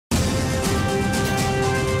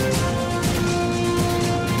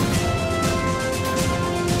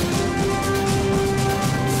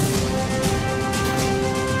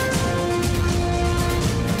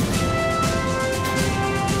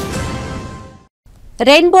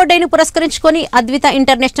Rainbow డేను పురస్కరించుకొని Advitha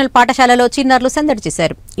international పాఠశాలలో చిన్నారులు సందడి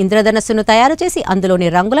చేశారు. ఇంద్రధనస్సును తయారు చేసి అందులోని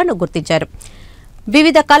రంగులను గుర్తించారు.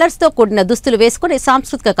 వివిధ కలర్స్ తో కూడిన దుస్తులు వేసుకుని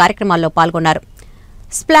సాంస్కృతిక కార్యక్రమాల్లో పాల్గొన్నారు.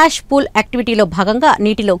 స్ప్లాష్ పూల్ యాక్టివిటీలో భాగంగా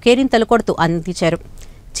నీటిలో కేరింతలు కొడుతూ అందించారు.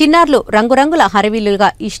 చిన్నారులు రంగురంగుల హరివిల్లుగా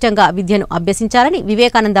ఇష్టంగా విద్యను అభ్యసించాలని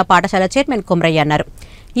వివేకానంద పాఠశాల చైర్మన్ కొమరయ్య అన్నారు.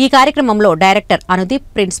 ఈ కార్యక్రమంలో డైరెక్టర్ అనుదీప్,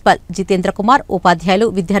 ప్రిన్సిపల్ జితేంద్ర కుమార్, ఉపాధ్యాయులు,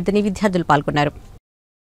 విద్యార్థిని విద్యార్థులు పాల్గొన్నారు.